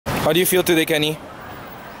How do you feel today, Kenny?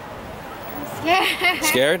 I'm scared.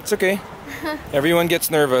 Scared? It's okay. Everyone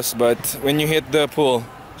gets nervous, but when you hit the pool,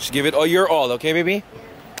 just give it all your all, okay, baby? You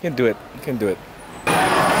can do it. You can do it.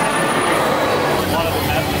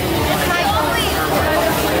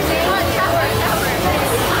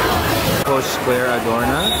 Coach Claire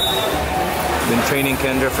Adorna. Been training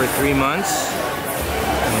Kendra for 3 months.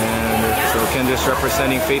 And so Kendra's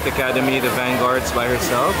representing Faith Academy, the Vanguards, by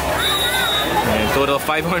herself. And total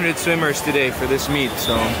 500 swimmers today for this meet.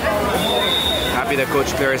 So happy that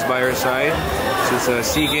Coach Claire is by her side. She's a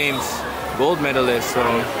SEA Games gold medalist, so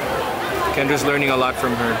Kendra's learning a lot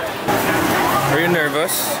from her. Are you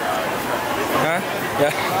nervous? Huh?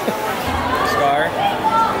 Yeah. Scar?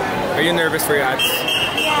 Are you nervous for your hats?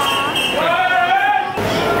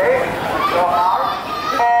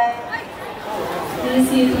 This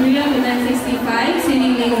is Rio with 965,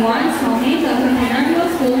 swimming lane 1, Soulmate of Fernando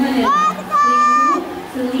School, Manila. Lane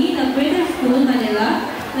 2, Celine of British School, Manila.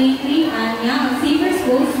 Lane 3, Anya of Saber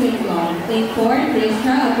School, Swim Law. Lane 4,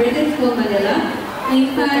 Trisha of British School, Manila.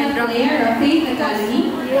 Lane 5, Claire of Faith Academy.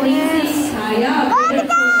 Lane 6, Kaya of British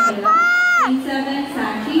School, Manila. Lane 7,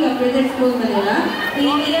 Sachi of British School, Manila.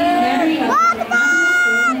 Lane 8, Mary of Fernando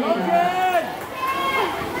School, Manila.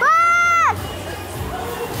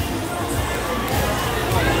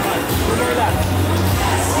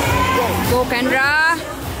 Go, Kendra.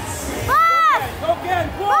 Push! Go, Ken!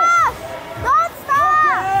 Push! Don't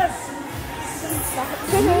stop!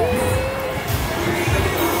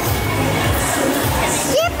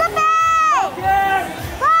 Keep the pace!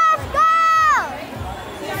 Push! Go!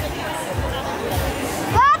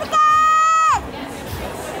 Go, Ken!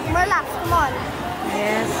 More laps, come on.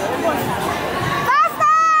 Yes.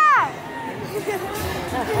 Faster!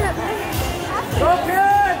 Go,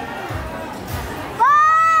 Ken!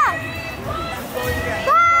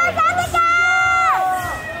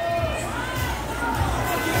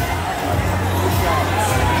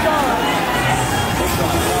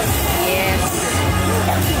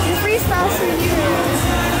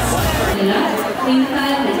 Lane 5,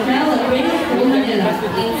 Michelle of British School, Manila.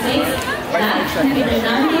 Lane 6, Dash of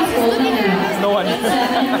Fernando School, Manila. No one. Lane 7,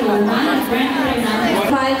 Roman of Brent Fernando.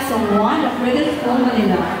 5, Someone of British School,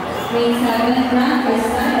 Manila. Lane 7, Grant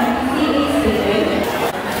Krista of PCA Spirit.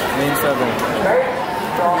 Lane 7.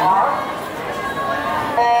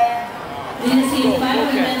 Lane 5,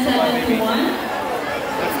 with 7 to 1.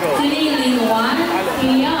 Let's go. Swimming lane 1,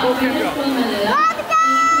 Kaya of British School, Manila.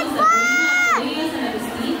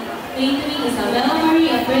 Lane 3, Isabella Marie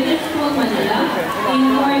of British School, Manila. Lane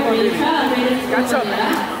 4, Grisha of British School, Manila.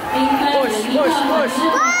 Lane 5, Lalita of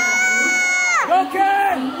Go,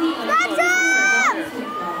 Ken!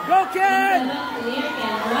 Go, Ken!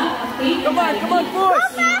 Come on, push!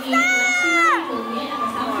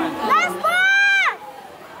 Let's push!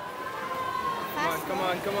 Come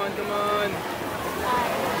on.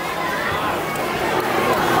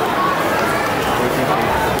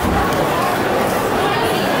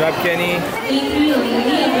 Grab Kenny. Lane 3,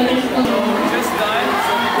 Olivia of British School,